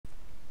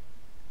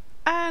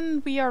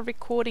And we are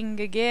recording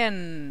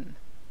again.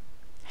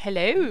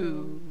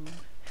 Hello.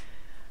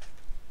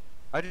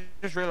 I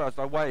just realised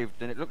I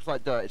waved and it looks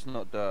like dirt. It's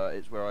not dirt.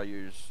 It's where I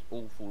use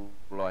awful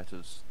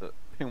lighters that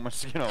peel my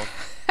skin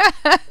off.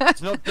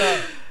 It's not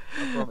dirt.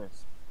 I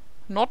promise.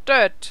 Not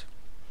dirt.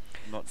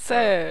 Not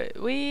So,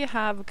 we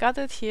have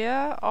gathered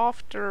here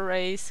after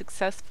a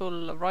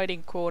successful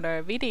Writing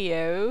Corner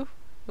video,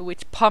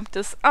 which pumped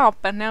us up,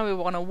 and now we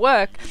want to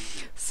work.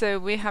 So,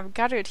 we have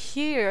gathered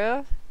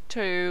here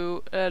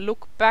to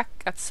look back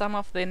at some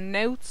of the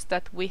notes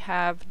that we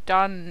have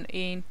done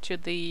into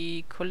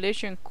the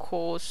collision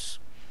course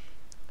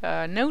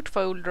note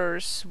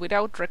folders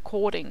without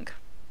recording.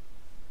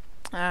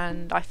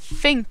 And I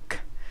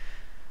think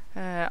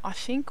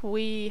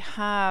we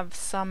have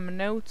some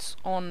notes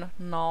on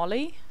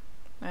Nali,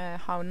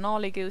 how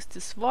Nali goes to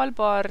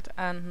Svalbard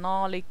and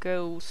Nali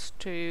goes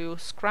to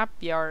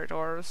Scrapyard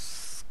or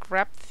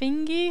Scrap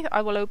Thingy.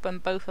 I will open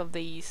both of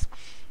these,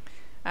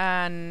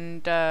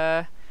 and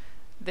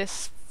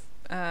this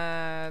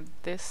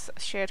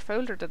shared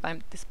folder that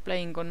I'm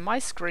displaying on my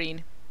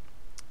screen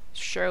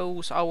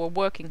shows our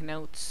working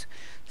notes.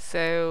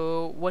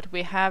 So what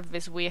we have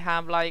is we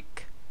have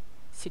like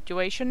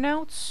situation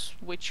notes,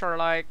 which are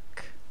like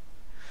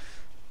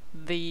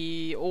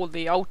all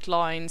the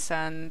outlines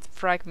and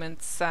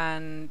fragments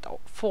and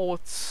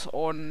thoughts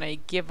on a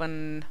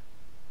given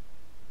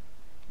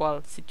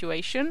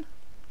situation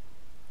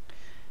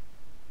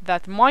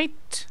that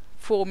might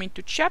form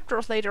into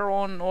chapters later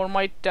on, or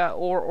might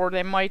or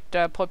they might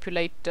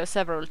populate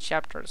several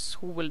chapters.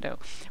 Who will know?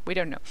 We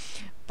don't know.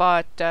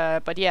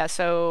 But yeah,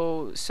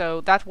 so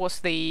that was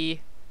the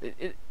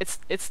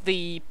it's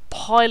the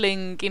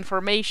piling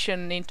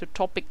information into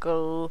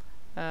topical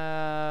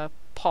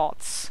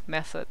parts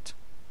method,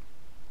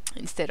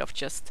 instead of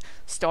just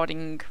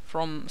starting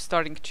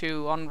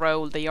to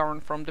unroll the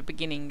yarn from the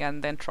beginning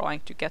and then trying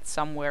to get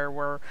somewhere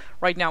where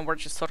right now we're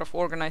just sort of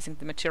organizing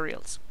the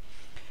materials.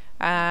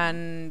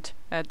 And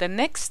the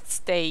next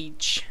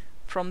stage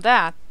from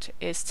that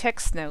is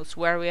text notes,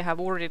 where we have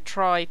already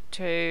tried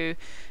to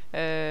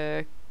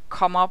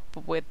come up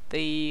with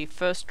the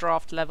first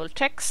draft level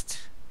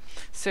text.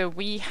 So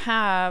we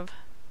have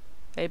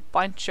a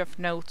bunch of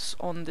notes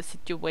on the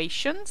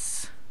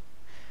situations,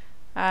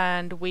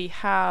 and we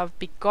have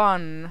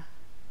begun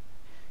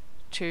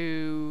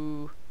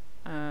to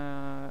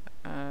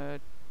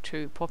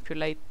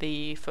populate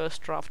the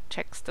first draft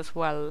text as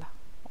well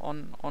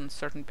on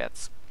certain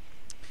bits.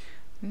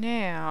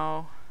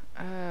 Now,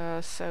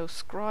 so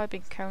Scribe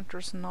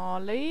encounters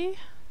Nali.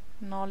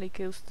 Nali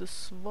goes to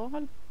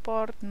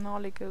Svalbard.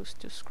 Nali goes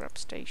to Scrap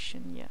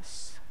Station.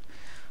 Yes.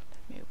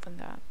 Let me open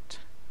that.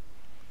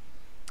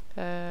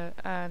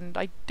 And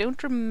I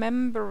don't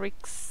remember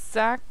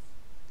exactly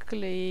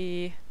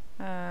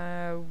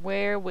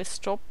where we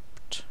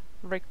stopped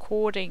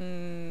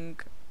recording,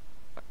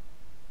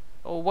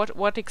 or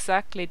what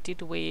exactly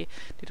did we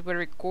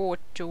record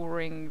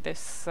during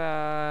this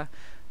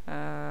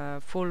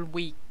full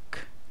week.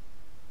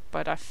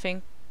 But I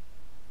think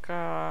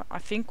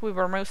we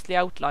were mostly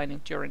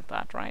outlining during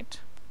that, right?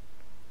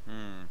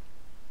 I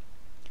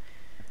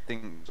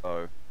think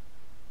so.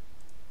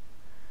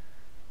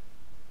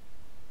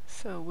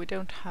 So we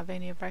don't have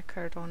any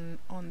record on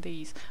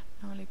these.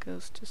 Nali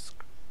goes to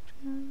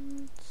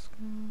Scribe.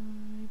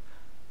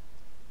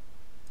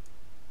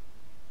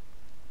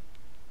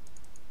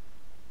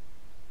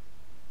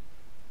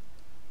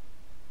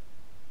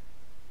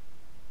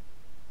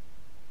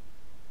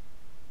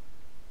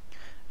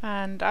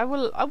 And I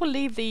will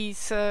leave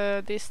these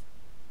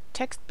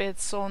text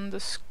bits on the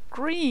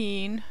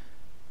screen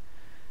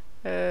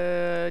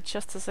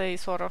just as a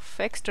sort of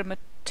extra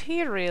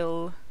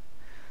material,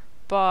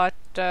 but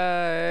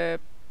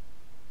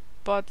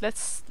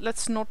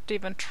let's not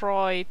even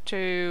try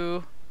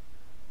to.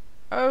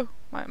 Oh,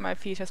 my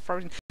feet has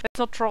frozen. Let's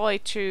not try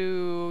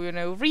to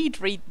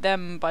read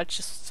them, but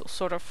just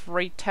sort of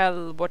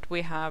retell what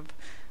we have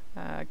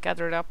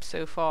gathered up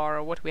so far,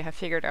 or what we have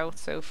figured out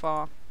so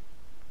far.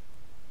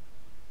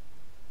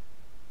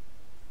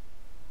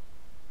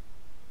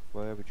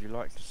 Where would you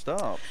like to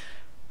start?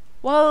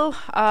 Well,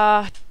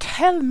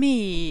 tell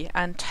me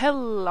and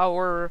tell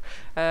our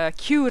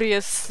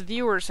curious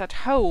viewers at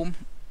home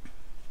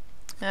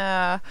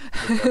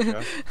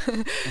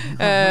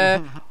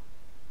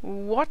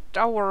what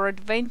our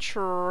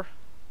adventure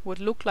would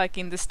look like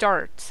in the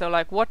start. So,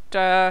 like, what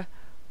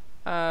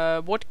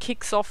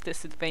kicks off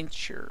this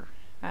adventure,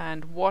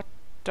 and what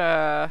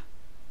gets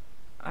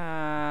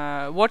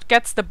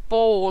the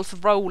balls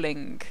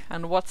rolling,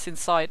 and what's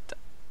inside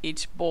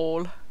each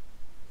ball.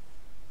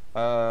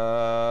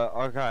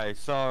 Okay,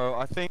 so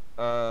I think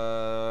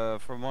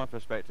from my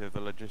perspective, the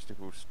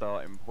logistical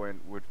starting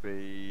point would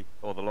be,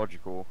 or the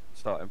logical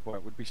starting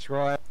point would be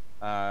Scribe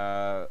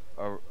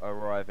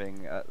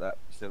arriving at that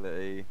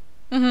facility,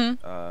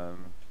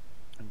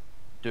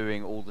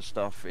 doing all the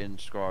stuff in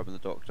Scribe and the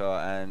Doctor.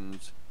 And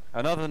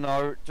another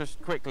note,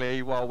 just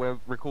quickly, while we're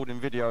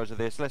recording videos of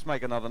this, let's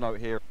make another note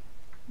here.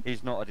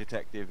 He's not a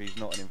detective, he's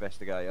not an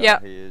investigator. Yeah.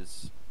 He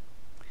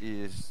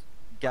is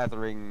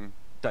gathering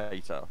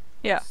data.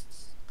 Yeah.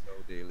 The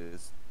whole deal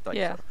is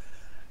Yeah.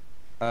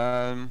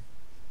 data.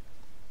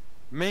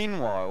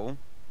 Meanwhile,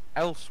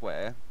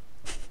 elsewhere,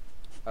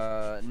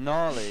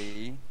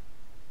 Gnarly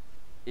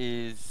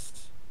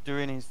is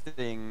doing his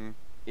thing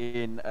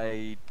in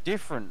a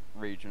different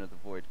region of the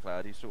Void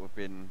Cloud. He's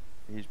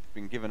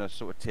been given a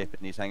sort of tip,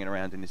 and he's hanging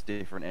around in this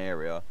different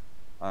area.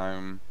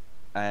 And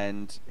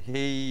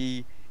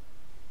he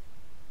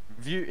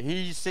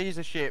sees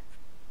a ship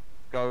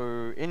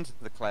go into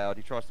the cloud.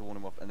 He tries to warn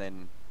him off, and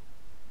then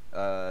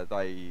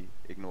they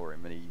ignore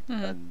him,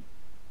 and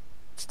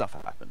stuff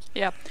happens.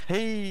 Yeah.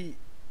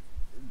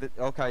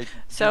 Okay.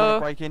 So do you want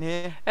to break in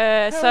here?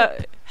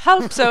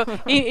 Help. So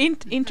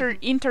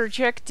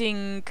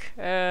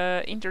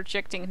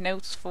interjecting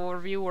notes for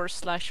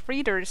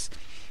viewers/readers.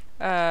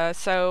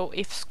 So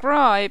if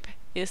Scribe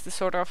is the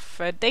sort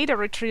of data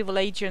retrieval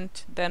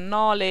agent, then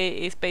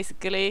Gnarly is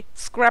basically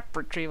scrap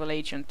retrieval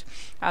agent,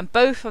 and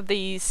both of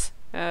these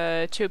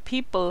two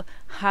people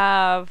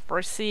have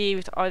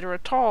received either a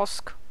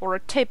task or a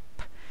tip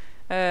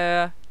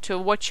to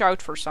watch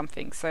out for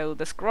something. So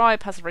the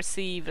Scribe has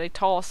received a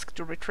task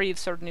to retrieve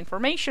certain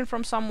information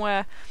from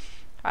somewhere,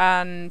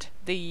 and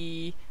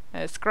the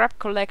scrap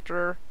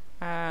collector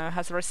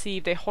has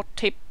received a hot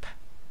tip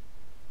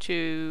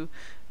to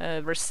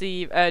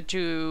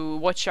to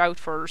watch out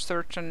for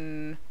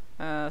certain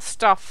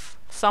stuff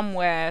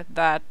somewhere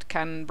that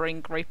can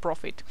bring great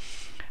profit.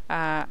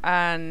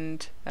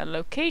 And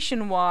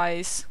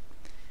location-wise,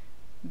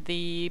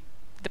 the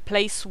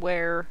place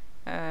where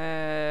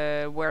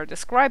the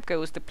Scribe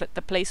goes,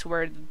 the place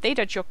where the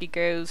data jockey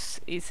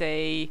goes, is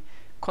a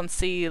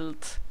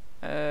concealed,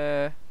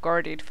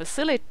 guarded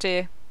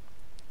facility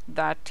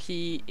that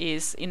he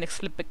is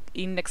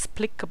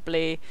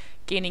inexplicably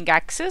gaining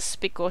access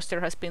because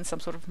there has been some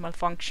sort of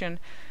malfunction.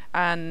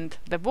 And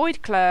the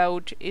Void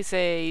Cloud is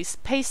a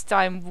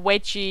space-time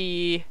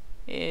wedgie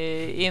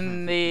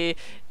in the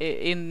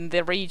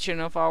region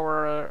of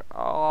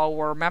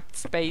our mapped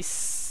space.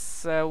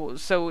 So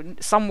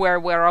somewhere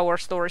where our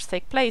stories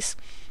take place,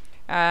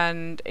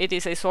 and it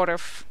is a sort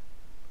of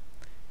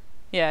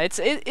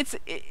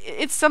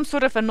it's some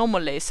sort of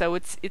anomaly. So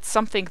it's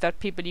something that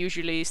people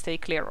usually stay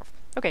clear of.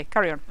 Okay,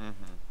 carry on.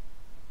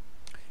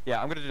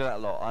 Yeah, I'm going to do that a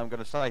lot. I'm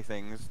going to say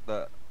things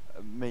that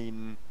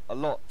mean a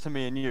lot to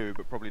me and you,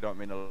 but probably don't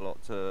mean a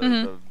lot to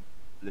the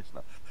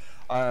listener.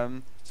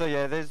 So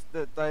yeah,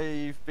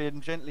 they've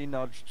been gently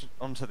nudged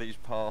onto these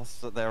paths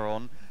that they're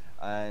on,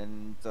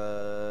 and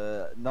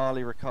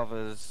Gnarly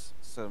recovers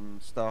some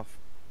stuff.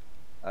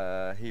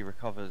 He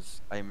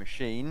recovers a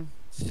machine,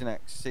 Synax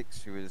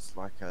 6, who is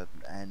like an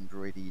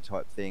android-y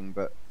type thing,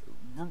 but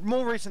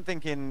more recent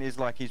thinking is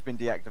like he's been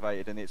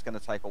deactivated, and it's going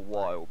to take a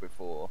while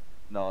before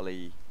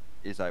Gnarly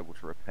is able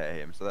to repair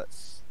him. So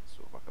that's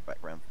sort of like a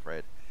background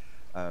thread.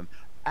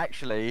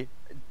 Actually,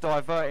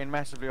 diverting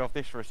massively off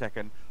this for a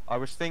second, I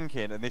was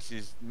thinking, and this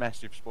is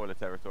massive spoiler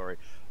territory,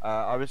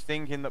 I was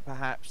thinking that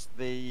perhaps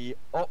the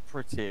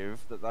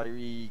operative that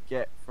they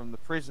get from the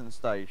prison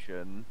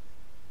station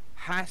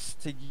has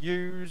to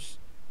use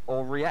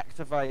or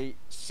reactivate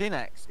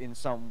Synax in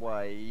some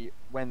way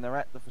when they're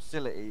at the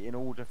facility in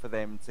order for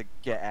them to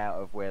get out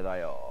of where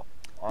they are.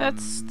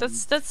 That's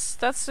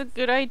a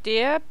good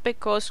idea,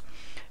 because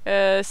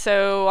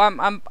so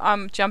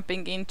I'm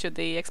jumping into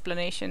the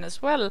explanation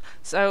as well.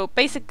 So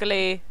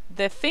basically,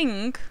 the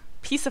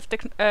piece of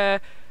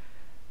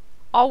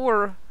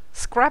our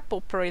scrap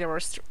operator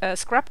or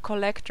scrap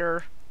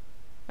collector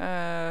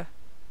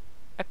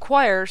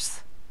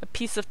acquires a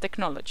piece of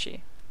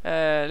technology.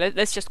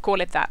 Let's just call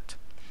it that.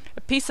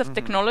 A piece of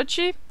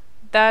technology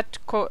that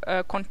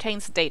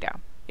contains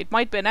data. It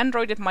might be an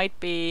android, it might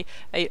be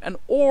an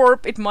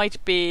orb, it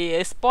might be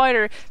a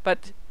spider,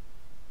 but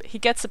he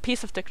gets a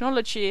piece of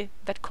technology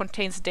that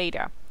contains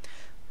data.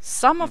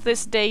 Some of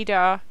this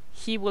data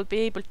he will be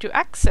able to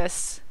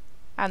access,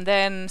 and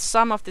then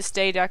some of this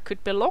data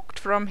could be locked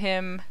from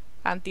him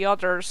and the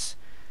others,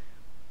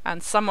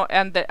 and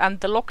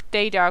the locked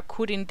data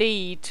could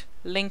indeed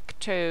link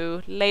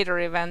to later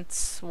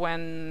events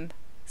when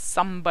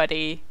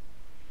somebody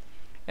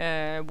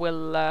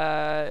will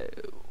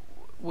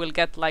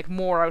get like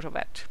more out of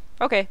it.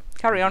 Okay,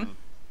 carry on.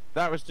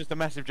 That was just a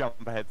massive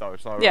jump ahead though,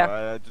 so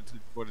yeah. I just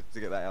wanted to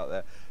get that out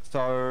there.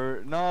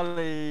 So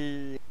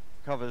Gnarly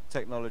covers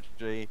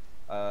technology,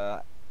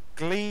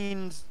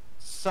 gleans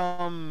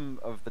some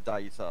of the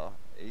data.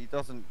 He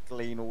doesn't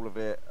glean all of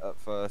it at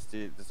first.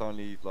 There's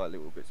only like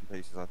little bits and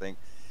pieces, I think.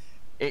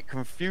 It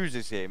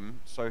confuses him,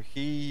 so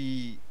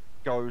he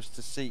goes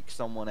to seek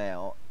someone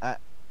out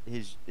at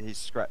his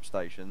scrap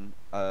station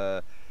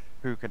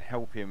who can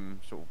help him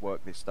sort of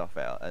work this stuff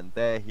out. And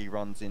there he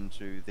runs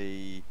into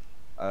the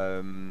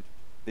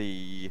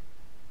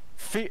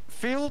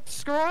field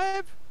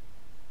scribe.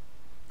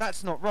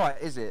 That's not right,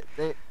 is it?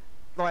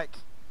 Like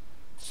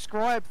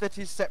scribe that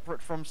is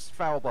separate from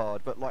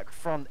Svalbard, but like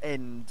front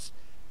end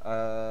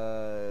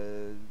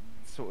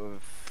sort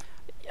of.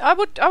 I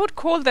would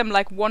call them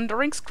like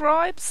wandering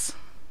scribes.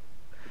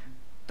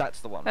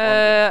 That's the one. Wandering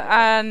Scribe.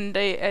 And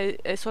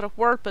a sort of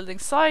world-building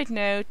side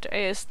note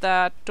is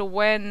that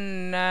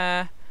when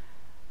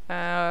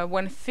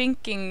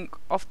thinking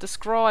of the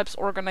scribes'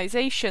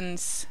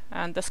 organizations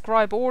and the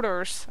scribe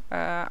orders,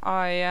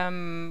 I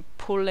am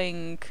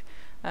pulling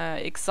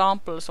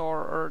examples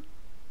or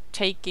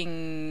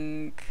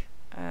taking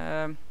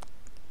a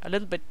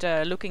little bit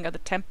looking at the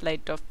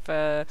template of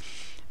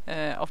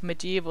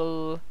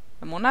medieval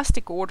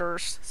monastic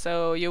orders.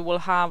 So you will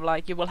have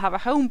a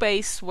home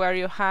base where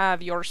you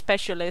have your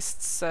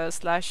specialists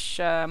slash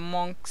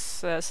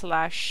monks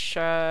slash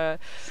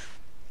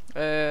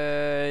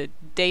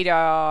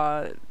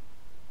data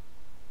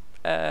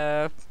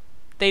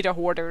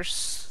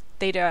hoarders,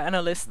 data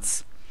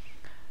analysts.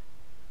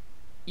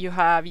 You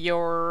have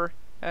your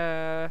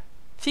fieldwork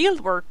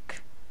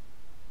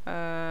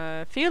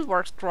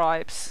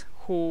scribes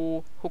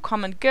who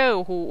come and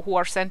go, who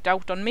are sent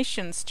out on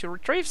missions to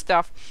retrieve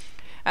stuff.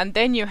 And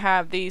then you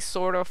have these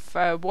sort of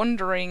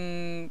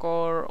wandering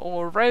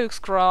or rogue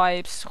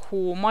scribes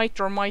who might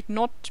or might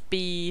not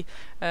be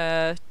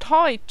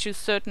tied to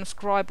certain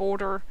scribe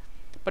order,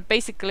 but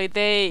basically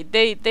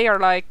they are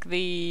like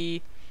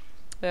the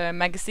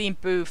magazine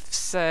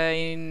booths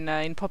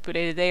in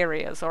populated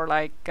areas, or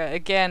like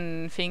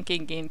again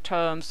thinking in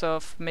terms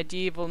of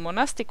medieval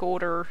monastic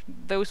order,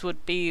 those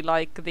would be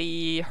like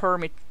the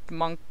hermit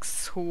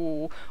monks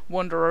who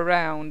wander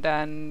around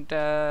and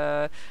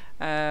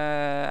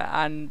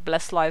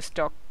bless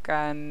livestock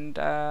and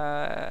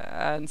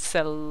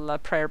sell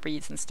prayer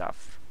beads and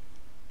stuff.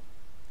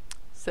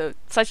 So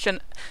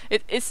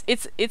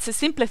it's a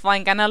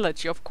simplifying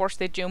analogy. Of course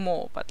they do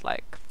more, but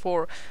like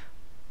for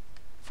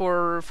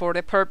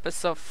the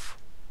purpose of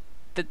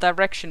the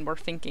direction we're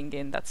thinking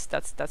in,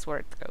 that's where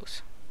it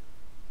goes.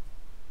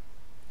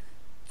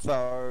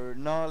 So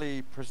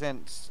Gnarly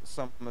presents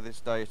some of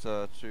this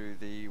data to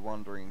the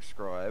Wandering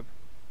Scribe,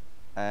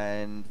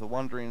 and the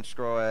Wandering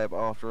Scribe,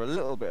 after a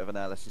little bit of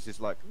analysis, is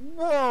like,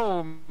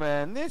 "Whoa,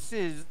 man, this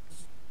is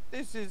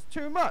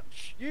too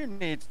much. You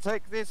need to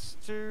take this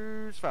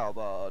to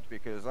Svalbard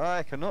because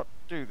I cannot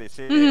do this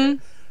here."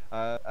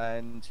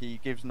 And he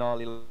gives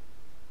Gnarly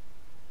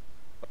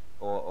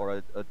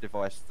or a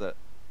device that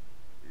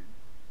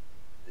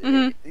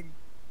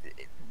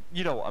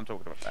you know what I'm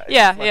talking about.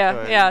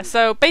 Yeah.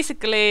 So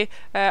basically,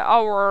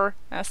 our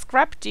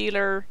scrap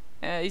dealer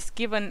is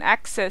given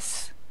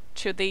access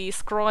to the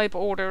scribe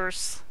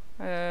orders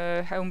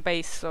home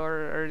base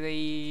or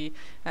the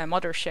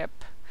mothership,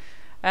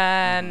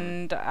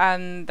 and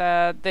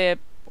the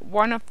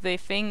one of the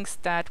things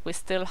that we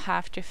still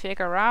have to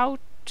figure out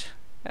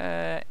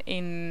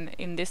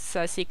in this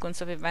sequence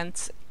of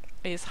events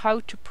is how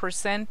to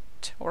present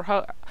or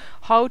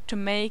how to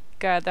make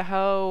the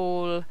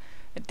whole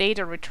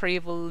data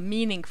retrieval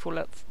meaningful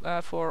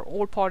for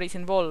all parties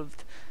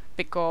involved,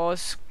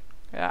 because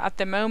at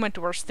the moment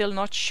we're still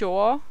not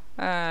sure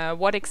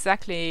what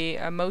exactly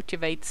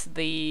motivates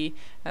the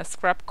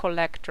scrap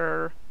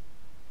collector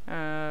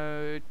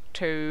to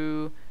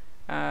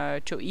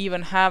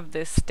even have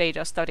this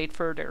data studied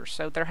further.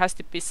 So there has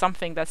to be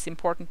something that's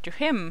important to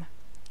him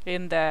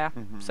in there.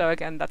 So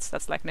again, that's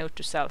like note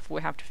to self.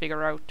 We have to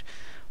figure out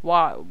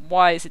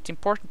why is it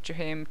important to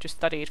him to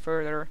study it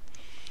further.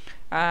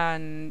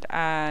 And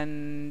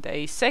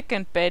a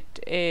second bit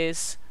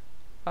is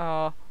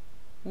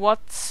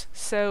what's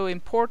so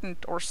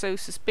important or so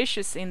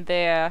suspicious in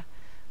there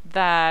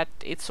that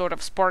it sort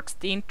of sparks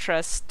the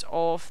interest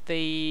of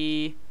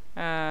the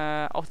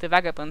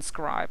vagabond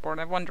scribe or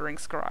the wandering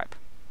scribe.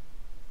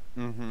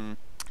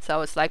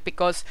 So it's like,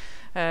 because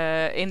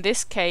in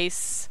this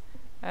case,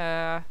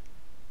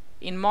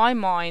 in my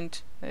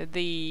mind,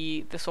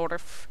 the sort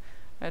of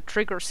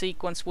trigger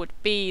sequence would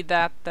be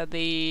that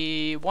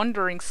the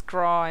wandering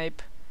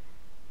scribe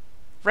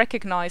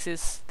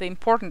recognizes the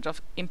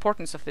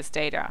importance of this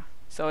data.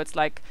 So it's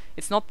like,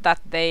 it's not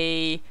that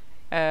they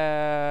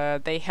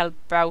help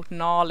out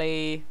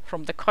Gnarly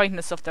from the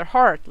kindness of their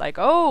heart, like,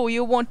 oh,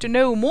 you want to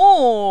know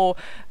more,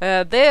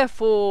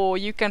 therefore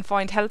you can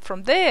find help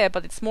from there.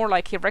 But it's more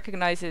like he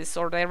recognizes,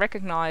 or they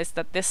recognize,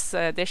 that this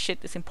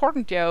shit is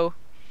important, yo.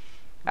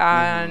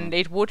 And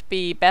it would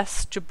be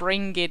best to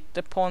bring it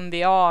upon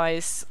the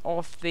eyes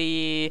of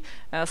the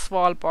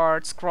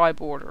Svalbard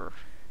scribe order.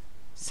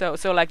 So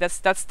like that's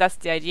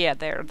the idea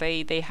there.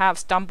 They have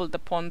stumbled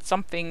upon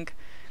something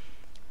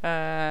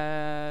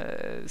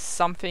that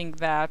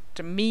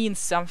means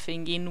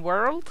something in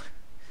world,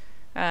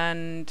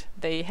 and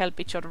they help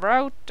each other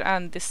out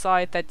and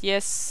decide that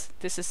yes,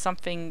 this is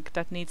something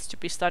that needs to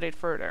be studied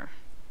further.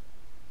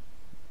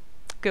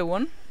 Go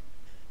on.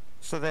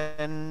 So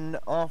then,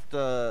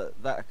 after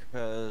that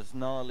occurs,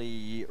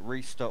 Gnarly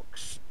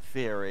restocks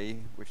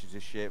Theory, which is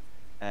his ship,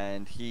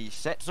 and he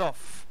sets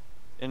off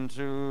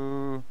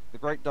into the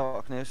Great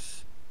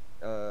Darkness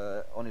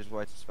on his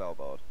way to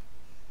Svalbard.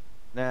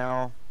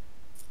 Now,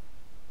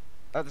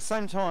 at the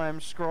same time,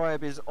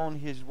 Scribe is on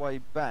his way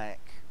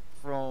back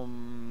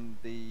from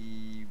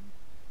the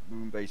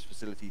moon-based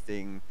facility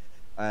thing,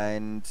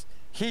 and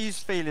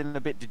he's feeling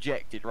a bit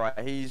dejected, right?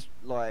 He's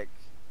like,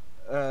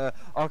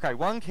 Okay,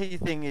 one key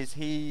thing is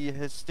he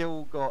has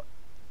still got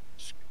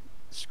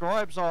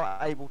scribes are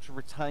able to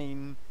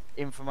retain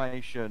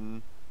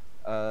information,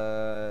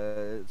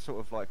 sort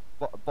of like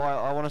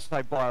I want to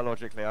say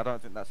biologically. I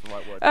don't think that's the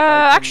right word, but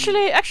they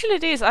can. Actually,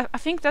 it is. I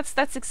think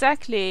that's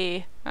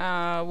exactly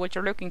what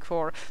you're looking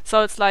for.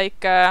 So it's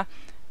like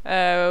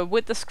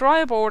with the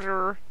scribe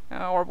order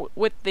or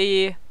with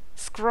the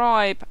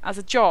scribe as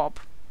a job,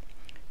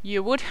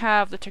 you would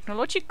have the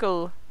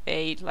technological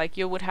aid, like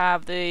you would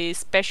have the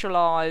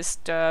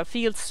specialized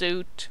field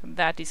suit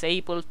that is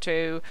able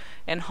to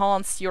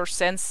enhance your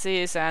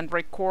senses and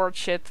record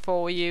shit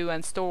for you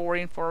and store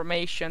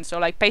information. So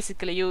like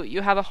basically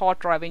you have a hard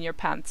drive in your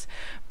pants,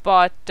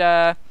 but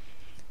as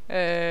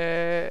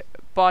a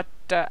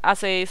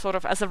sort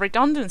of as a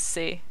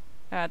redundancy,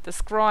 the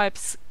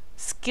scribe's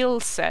skill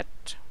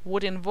set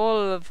would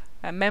involve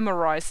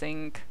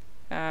memorizing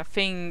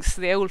things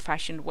the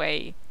old-fashioned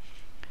way.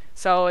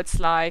 So it's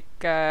like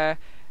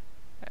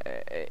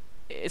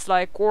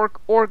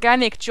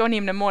organic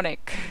Johnny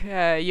Mnemonic.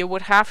 You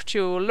would have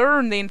to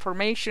learn the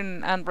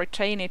information and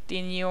retain it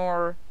in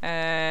your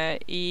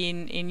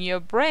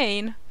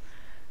brain,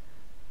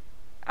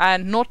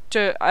 and not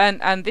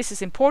and this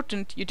is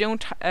important. You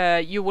don't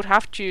you would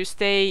have to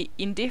stay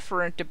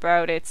indifferent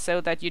about it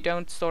so that you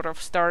don't sort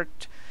of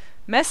start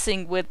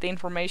messing with the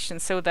information,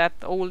 so that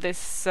all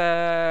this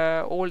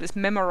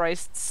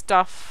memorized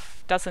stuff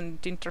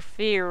doesn't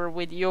interfere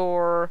with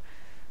your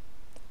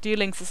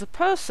dealings as a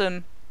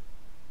person.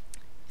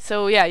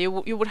 So yeah, you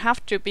would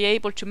have to be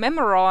able to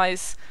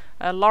memorize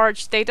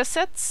large data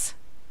sets,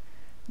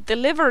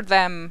 deliver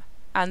them,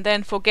 and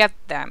then forget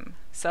them.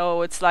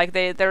 So it's like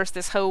there's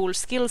this whole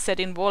skill set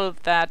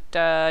involved that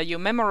you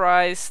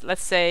memorize.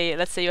 Let's say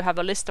you have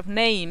a list of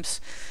names,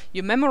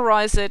 you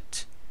memorize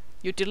it,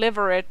 you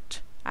deliver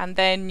it, and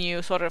then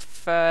you sort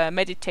of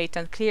meditate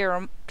and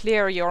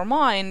clear your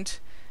mind,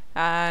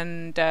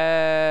 and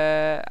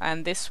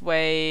this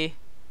way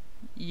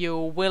you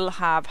will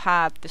have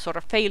had the sort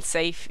of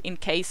fail-safe in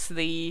case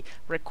the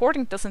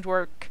recording doesn't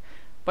work,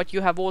 but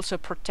you have also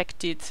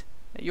protected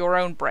your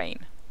own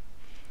brain.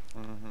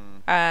 Mm-hmm.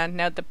 And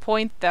now the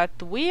point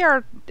that we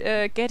are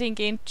getting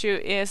into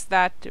is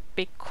that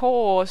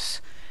because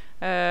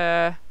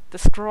the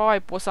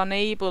scribe was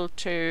unable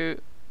to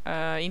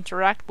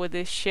interact with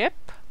his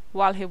ship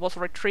while he was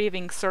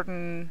retrieving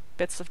certain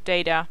bits of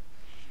data,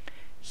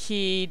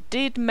 he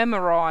did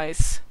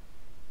memorize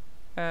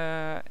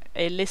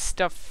a list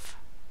of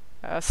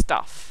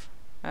stuff,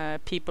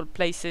 people,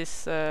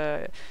 places,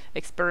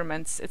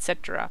 experiments,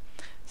 etc.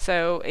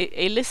 So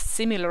a list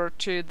similar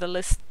to the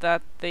list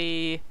that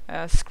the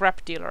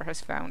scrap dealer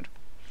has found.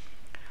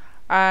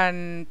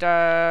 And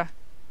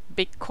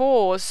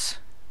because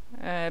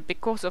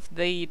of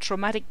the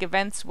traumatic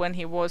events when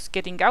he was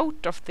getting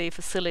out of the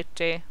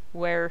facility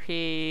where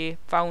he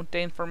found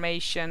the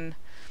information,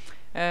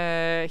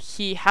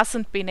 he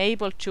hasn't been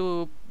able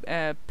to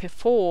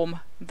perform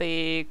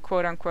the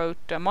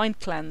quote-unquote mind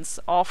cleanse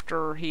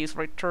after he's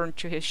returned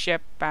to his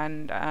ship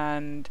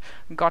and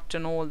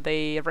gotten all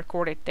the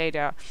recorded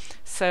data.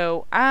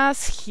 So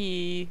as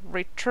he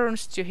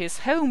returns to his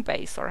home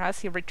base, or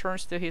as he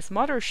returns to his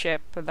mothership,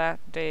 that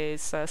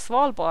is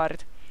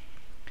Svalbard,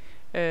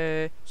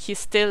 he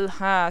still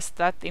has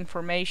that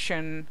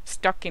information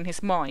stuck in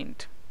his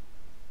mind.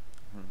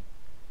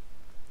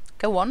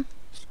 Go on.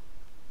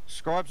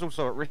 Scribe's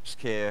also at risk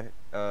here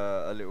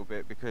a little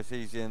bit, because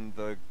he's in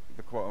the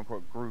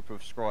quote-unquote group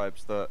of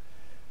scribes that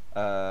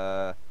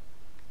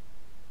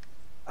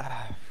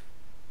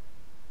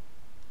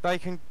they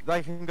can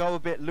go a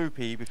bit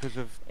loopy because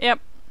of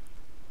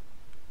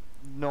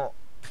not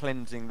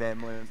cleansing their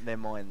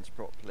minds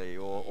properly,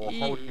 or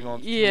holding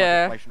on to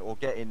too much information, or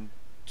getting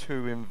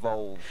too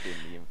involved in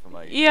the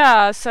information.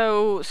 Yeah,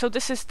 so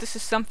this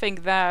is something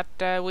that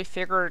we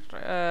figured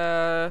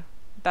that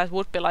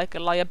would be like a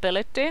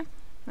liability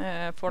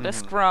for the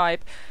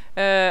scribe.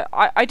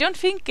 I don't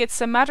think it's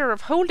a matter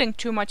of holding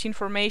too much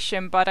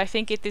information, but I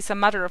think it is a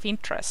matter of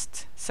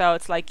interest. So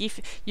it's like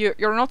if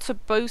you're not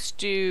supposed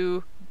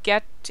to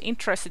get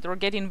interested or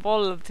get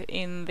involved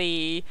in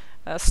the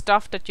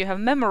stuff that you have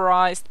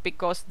memorized,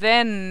 because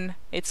then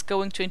it's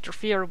going to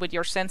interfere with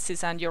your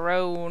senses and your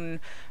own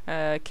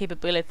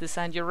capabilities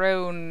and your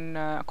own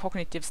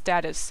cognitive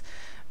status.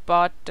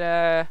 But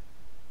our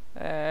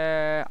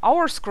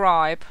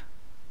scribe,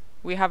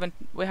 we haven't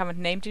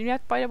named him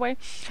yet, by the way.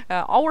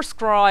 Our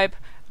scribe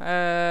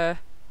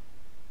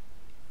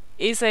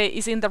is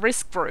in the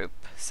risk group,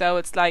 so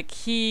it's like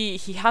he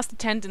has the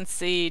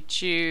tendency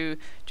to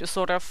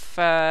sort of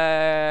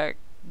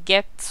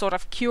get sort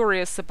of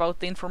curious about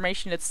the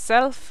information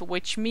itself,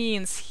 which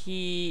means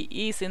he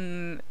is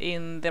in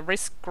the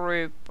risk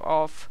group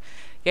of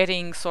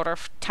getting sort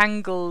of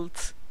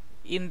tangled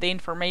in the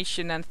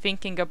information and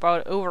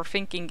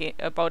overthinking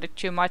about it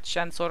too much,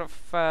 and sort of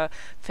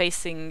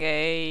facing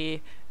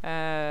a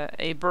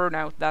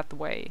burnout that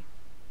way.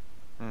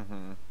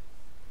 Mm-hmm.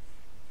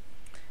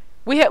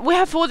 We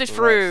have thought it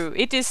through.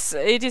 It is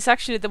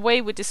actually the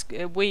way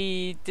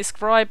we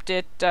described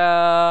it.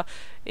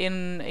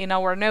 in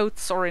our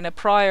notes or in a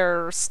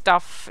prior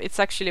stuff, it's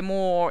actually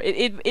more.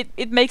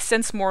 It makes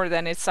sense more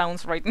than it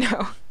sounds right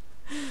now.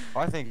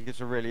 I think it's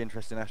a really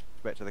interesting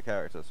aspect of the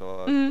character,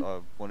 so I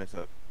wanted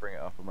to bring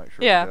it up and make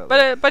sure. Yeah,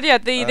 but yeah,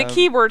 the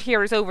key word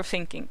here is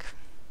overthinking.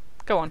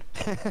 Go on.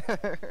 That's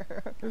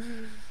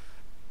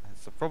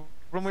a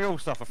problem we all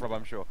suffer from,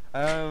 I'm sure.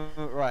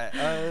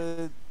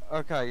 Right.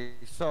 Okay.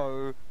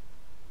 So,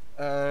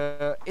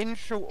 in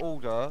short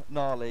order,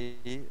 Gnarly,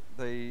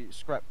 the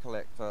scrap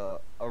collector,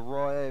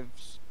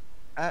 arrives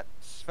at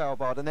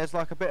Svalbard, and there's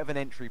like a bit of an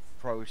entry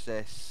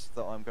process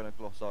that I'm going to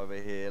gloss over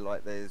here.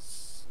 Like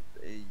there's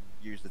he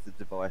uses the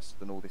device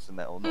and all this and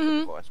that, or not the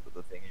device, but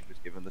the thing he was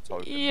given, the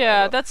token.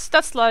 Yeah, whatever.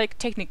 that's like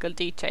technical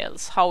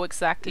details. How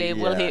exactly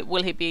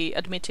will he be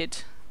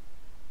admitted?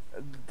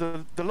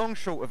 The long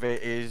short of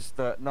it is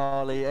that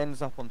Gnarly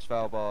ends up on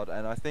Svalbard,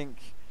 and I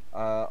think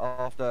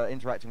after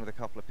interacting with a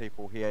couple of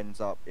people, he ends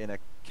up in a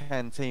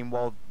canteen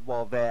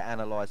while they're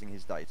analysing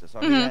his data. So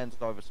he hands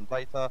over some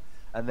data,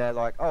 and they're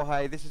like, "Oh,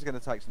 hey, this is going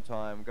to take some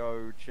time.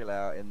 Go chill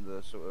out in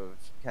the sort of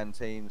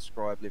canteen,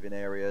 scribe living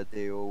area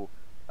deal,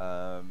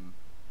 and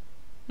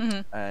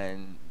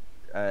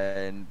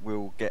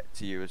we'll get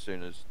to you as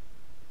soon as."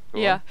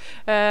 Yeah,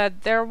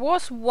 there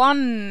was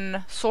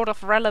one sort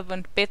of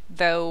relevant bit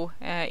though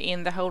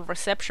in the whole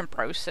reception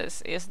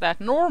process, is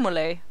that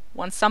normally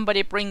when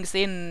somebody brings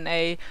in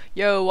a,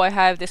 yo, I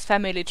have this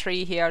family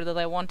tree here that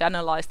I want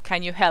analyzed,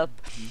 can you help?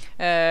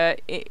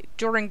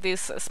 During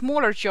these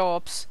smaller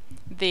jobs,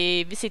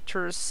 the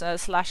visitors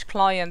slash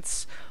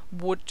clients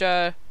would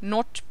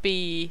not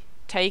be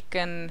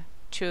taken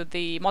to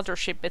the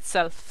mothership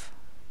itself,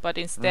 but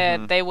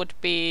instead they would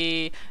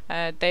be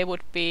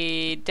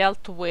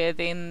dealt with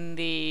in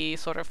the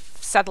sort of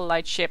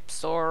satellite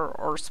ships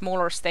or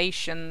smaller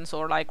stations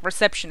or like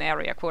reception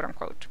area, quote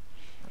unquote.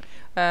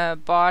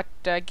 But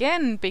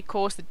again,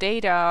 because the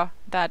data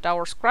that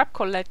our scrap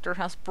collector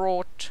has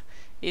brought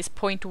is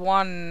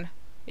 0.1,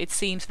 it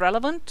seems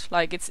relevant.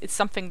 Like it's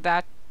something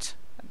that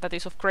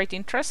is of great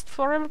interest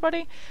for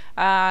everybody,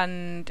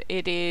 and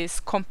it is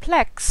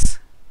complex.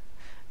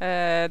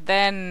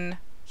 Then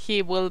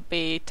he will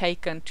be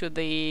taken to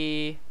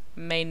the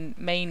main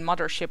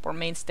mothership or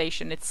main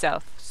station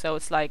itself. So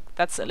it's like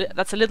that's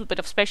a little bit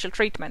of special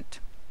treatment,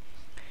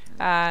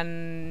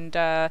 and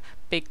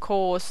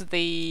because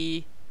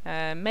the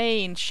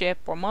main ship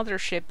or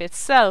mothership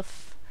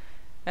itself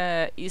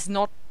is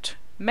not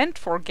meant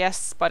for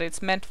guests, but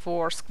it's meant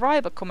for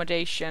scribe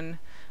accommodation,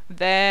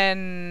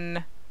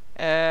 then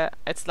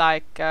it's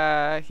like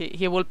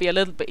he will be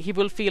he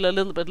will feel a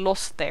little bit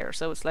lost there.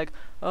 So it's like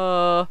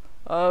oh,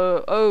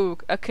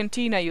 a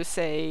cantina, you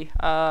say?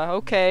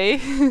 Okay.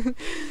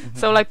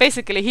 So like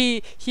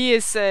basically he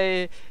is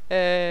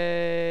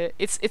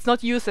it's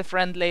not user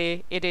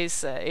friendly. It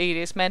is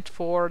meant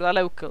for the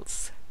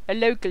locals. A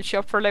local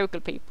shop for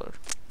local people.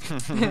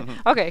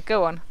 Okay,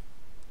 go on.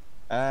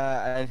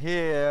 And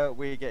here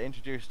we get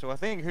introduced to, I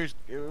think,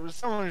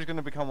 someone who's going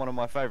to become one of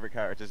my favourite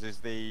characters. Is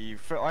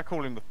I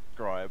call him the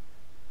scribe.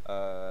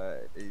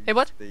 Hey,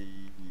 what?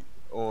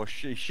 Or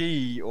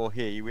she or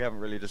he. We haven't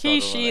really decided.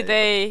 He, she,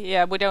 they.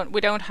 Yeah, we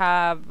don't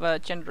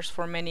have genders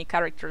for many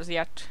characters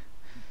yet.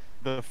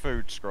 The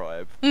food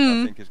scribe,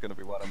 I think, is going to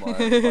be one of my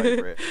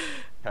favourite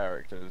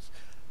characters.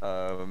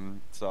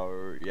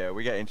 So yeah,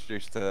 we get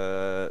introduced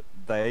to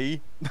they,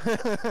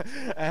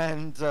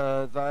 and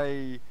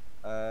they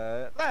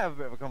have a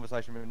bit of a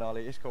conversation with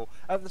Gnarly. It's cool.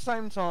 At the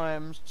same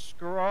time,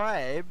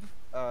 Scribe,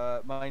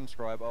 main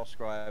scribe, our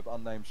scribe,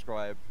 unnamed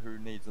scribe, who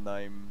needs a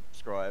name,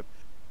 scribe,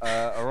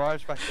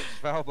 arrives back at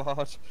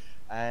Svalbard,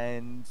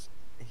 and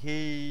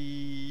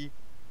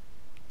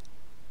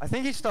I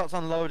think he starts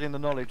unloading the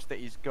knowledge that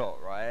he's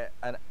got, right?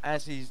 And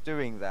as he's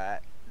doing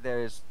that,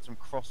 there's some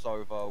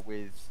crossover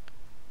with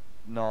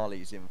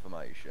Gnarly's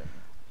information.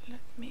 Let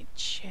me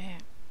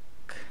check.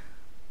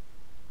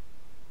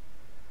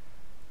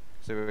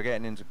 So we're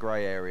getting into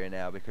grey area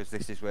now, because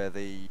this is where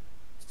the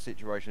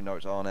situation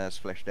notes aren't as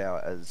fleshed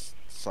out as,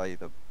 say,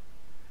 the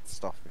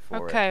stuff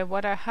before it. Okay,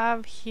 what I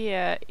have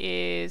here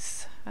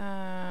is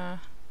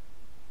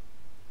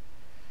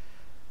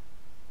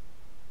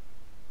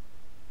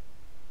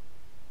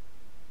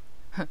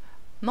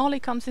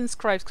Gnarly comes in,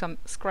 scribe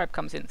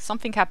comes in.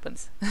 Something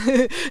happens.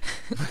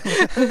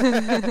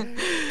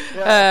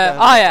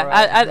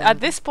 At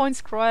this point,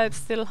 Scribe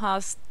still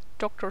has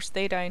Doctor's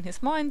data in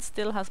his mind,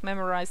 still has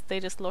memorized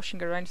data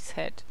sloshing around his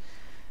head.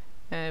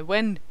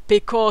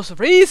 Because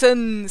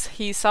reasons,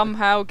 he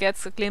somehow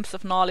gets a glimpse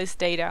of Gnarly's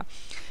data.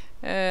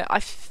 I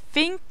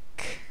think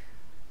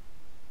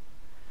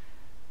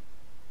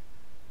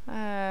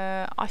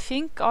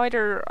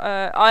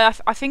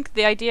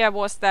the idea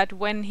was that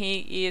when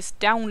he is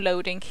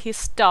downloading his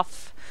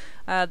stuff,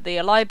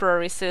 the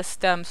library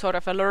system sort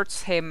of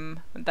alerts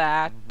him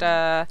that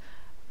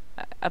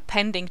a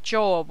pending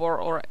job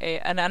or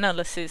an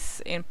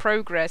analysis in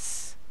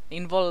progress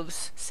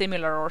involves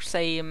similar or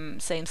same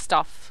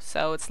stuff.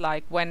 So it's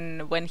like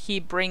when he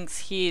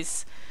brings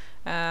his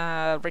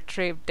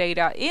retrieved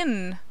data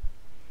in,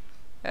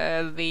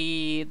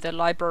 the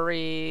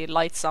library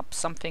lights up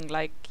something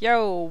like,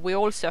 "Yo, we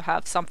also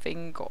have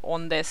something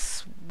on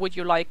this. Would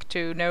you like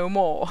to know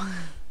more?"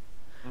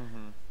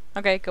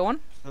 Okay, go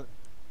on.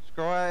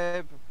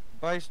 Scribe,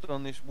 based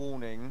on this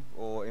warning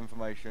or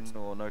information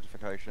or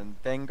notification,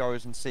 then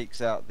goes and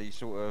seeks out the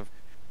sort of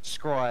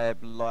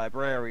scribe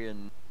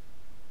librarian,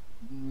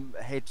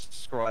 head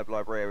scribe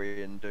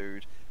librarian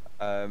dude.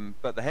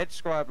 But the head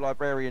scribe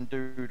librarian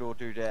dude or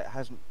dudette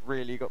hasn't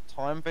really got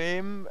time for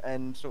him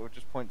and sort of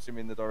just points him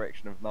in the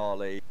direction of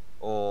Gnarly,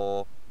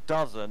 or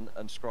doesn't,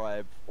 and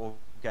Scribe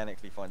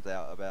organically finds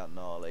out about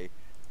Gnarly.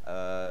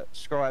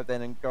 Scribe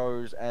then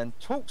goes and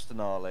talks to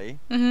Gnarly,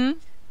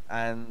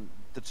 and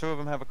the two of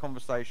them have a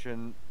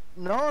conversation.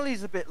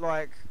 Gnarly's a bit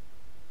like,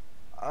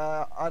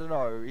 I don't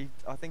know,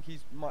 I think he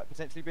might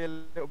potentially be a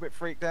little bit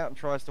freaked out and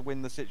tries to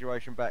win the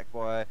situation back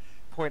by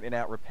pointing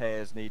out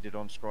repairs needed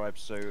on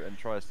Scribe's suit and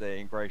tries to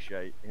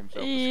ingratiate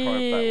himself with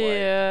Scribe that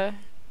way.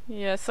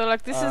 Yeah. So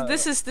like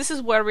this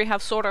is where we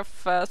have sort of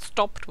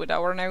stopped with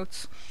our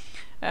notes,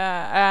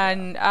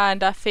 and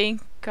I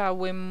think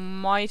we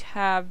might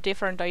have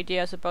different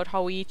ideas about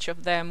how each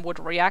of them would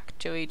react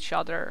to each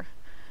other.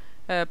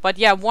 But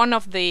yeah, one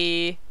of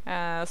the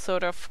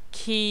sort of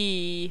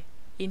key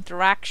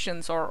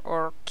interactions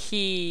or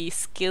key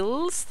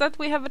skills that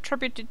we have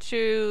attributed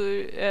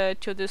to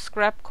the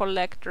scrap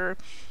collector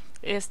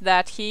is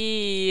that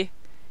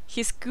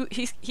he's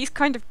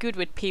kind of good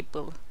with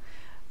people,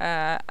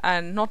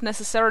 and not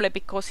necessarily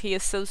because he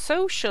is so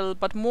social,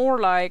 but more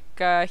like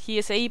he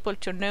is able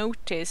to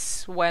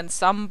notice when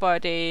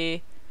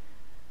somebody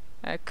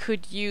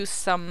could use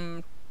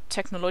some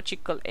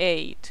technological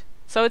aid.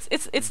 So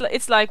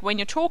it's like when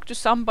you talk to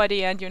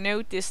somebody and you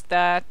notice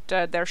that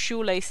their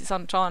shoelace is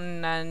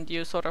undone and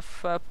you sort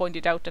of point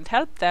it out and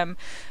help them.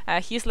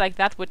 He's like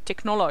that with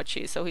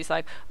technology. So he's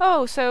like,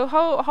 oh, so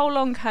how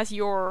long has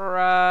your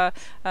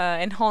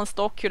enhanced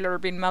ocular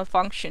been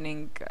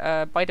malfunctioning?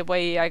 By the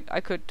way, I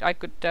could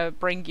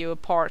bring you a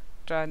part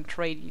and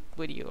trade it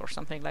with you or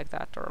something like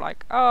that. Or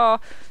like, oh,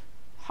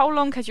 how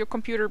long has your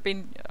computer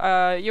been?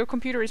 Your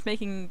computer is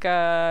making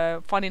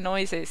funny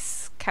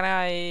noises. Can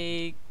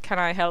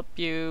I help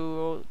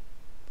you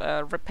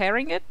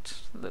repairing it?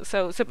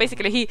 So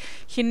basically,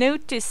 he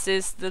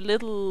notices the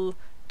little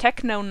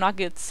techno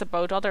nuggets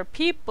about other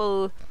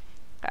people,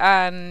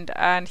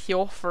 and he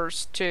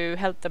offers to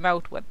help them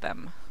out with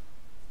them.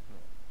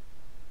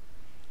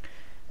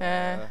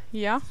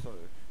 Yeah.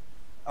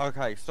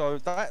 Okay, so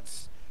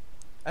that's,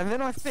 and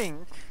then I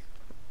think,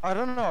 I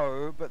don't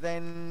know, but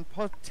then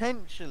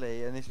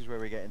potentially, and this is where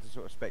we get into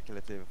sort of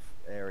speculative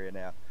area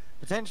now,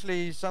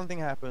 potentially something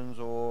happens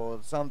or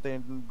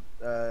something,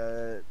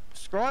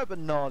 Scribe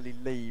and Gnarly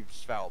leave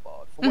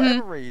Svalbard. For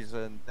whatever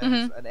reason,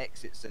 there's an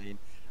exit scene,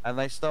 and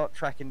they start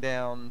tracking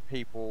down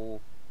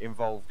people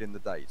involved in the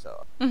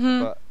data.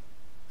 But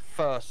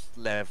first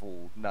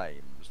level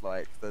names,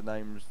 like the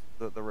names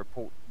that the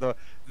report,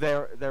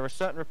 there are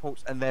certain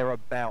reports and they're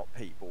about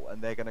people,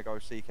 and they're going to go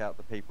seek out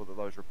the people that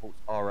those reports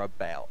are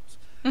about.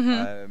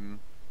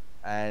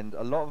 And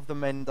a lot of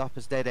them end up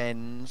as dead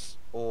ends,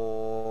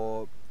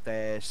 or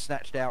they're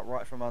snatched out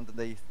right from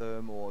underneath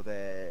them, or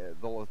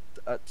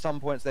at some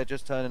points they're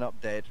just turning up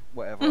dead.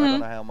 Whatever. I don't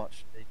know how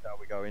much detail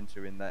we go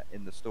into in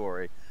the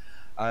story,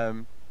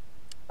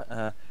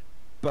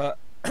 but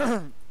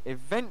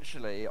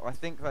eventually I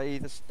think they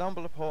either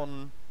stumble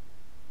upon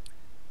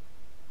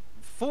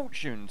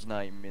Fortune's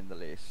name in the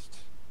list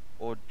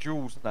or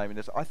Jules' name in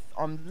this.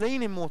 I'm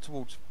leaning more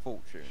towards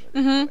Fortune at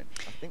this point.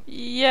 I think.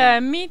 Yeah,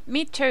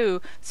 me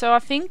too. So I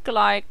think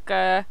like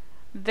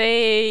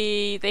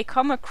they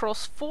come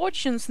across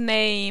Fortune's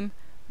name,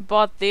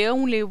 but the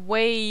only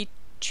way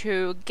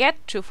to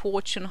get to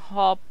Fortune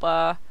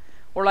Harper,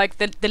 or like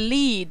the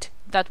lead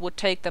that would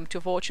take them to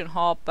Fortune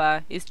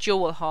Harper, is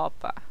Joel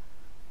Harper.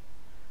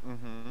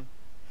 And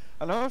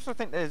I also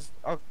think there's,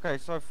 okay,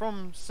 so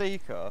from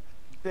Seeker,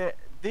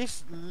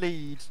 this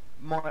lead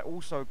might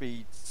also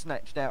be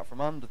snatched out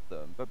from under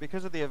them, but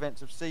because of the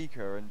events of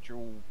Seeker and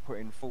Jewel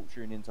putting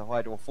Fortune into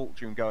hiding, or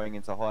Fortune going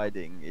into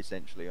hiding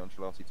essentially on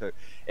Chilasi 2,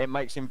 it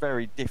makes him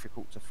very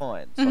difficult to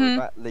find. So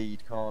that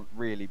lead can't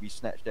really be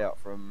snatched out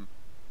from.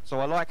 So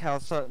I like how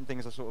certain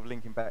things are sort of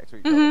linking back to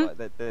each other.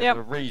 Like there's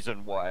a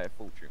reason why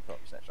Fortune can't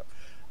be snatched up.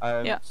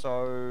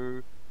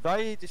 So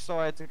they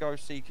decide to go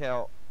seek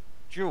out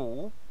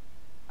Jewel,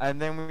 and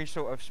then we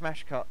sort of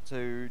smash cut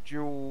to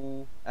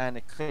Jewel and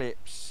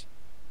Eclipse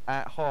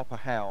at Harper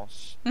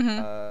House.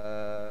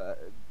 They're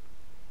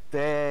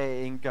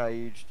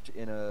engaged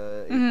in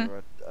a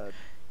sort of,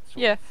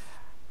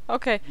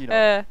 okay. You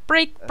know,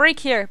 break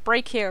here.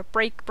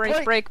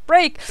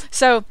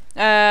 So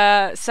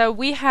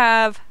we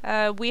have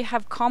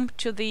almost come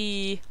to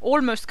the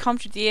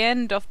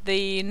end of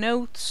the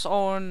notes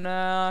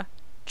on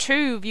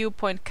 2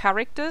 viewpoint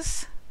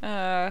characters.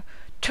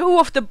 2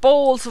 of the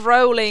balls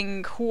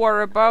rolling who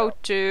are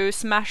about to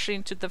smash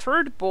into the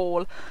 3rd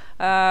ball.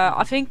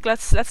 I think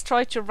let's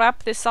try to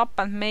wrap this up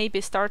and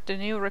maybe start a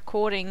new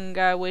recording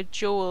with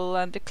Joel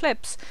and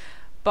Eclipse.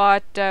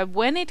 But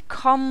when it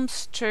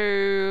comes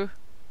to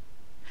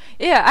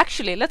yeah,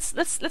 actually,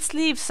 let's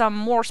leave some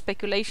more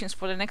speculations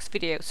for the next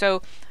video.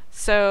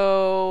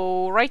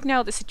 So right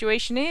now the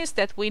situation is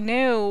that we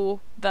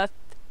know that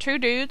two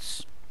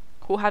dudes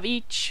who have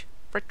each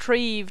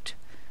retrieved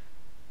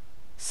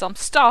some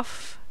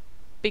stuff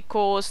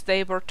because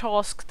they were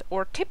tasked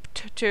or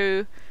tipped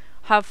to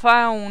have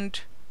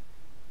found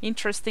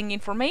interesting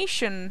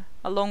information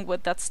along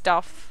with that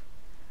stuff,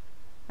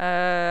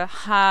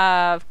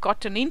 have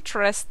gotten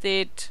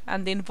interested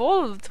and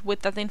involved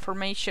with that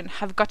information,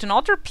 have gotten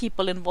other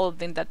people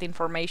involved in that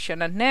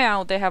information, and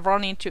now they have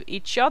run into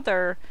each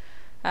other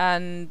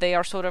and they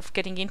are sort of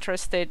getting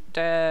interested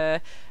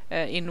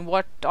in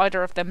what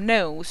either of them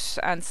knows,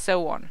 and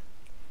so on.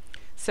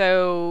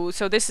 So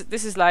this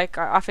is like,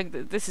 I think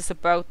that this is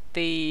about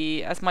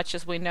the as much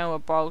as we know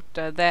about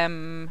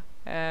them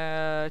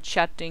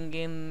chatting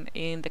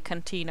in the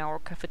cantina or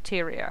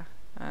cafeteria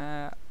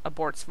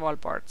aboard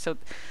Svalbard. So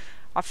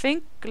I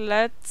think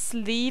let's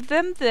leave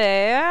them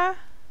there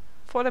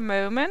for the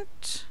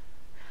moment.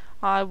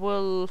 I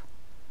will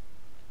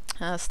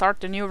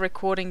start a new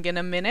recording in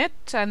a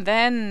minute, and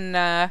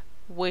then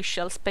we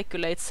shall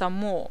speculate some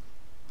more.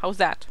 How's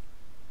that?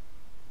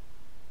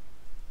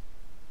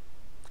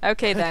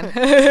 Okay then.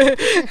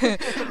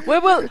 we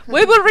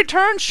will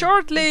return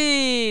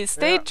shortly.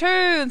 Stay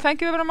tuned.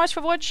 Thank you very much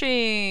for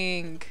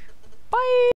watching. Bye.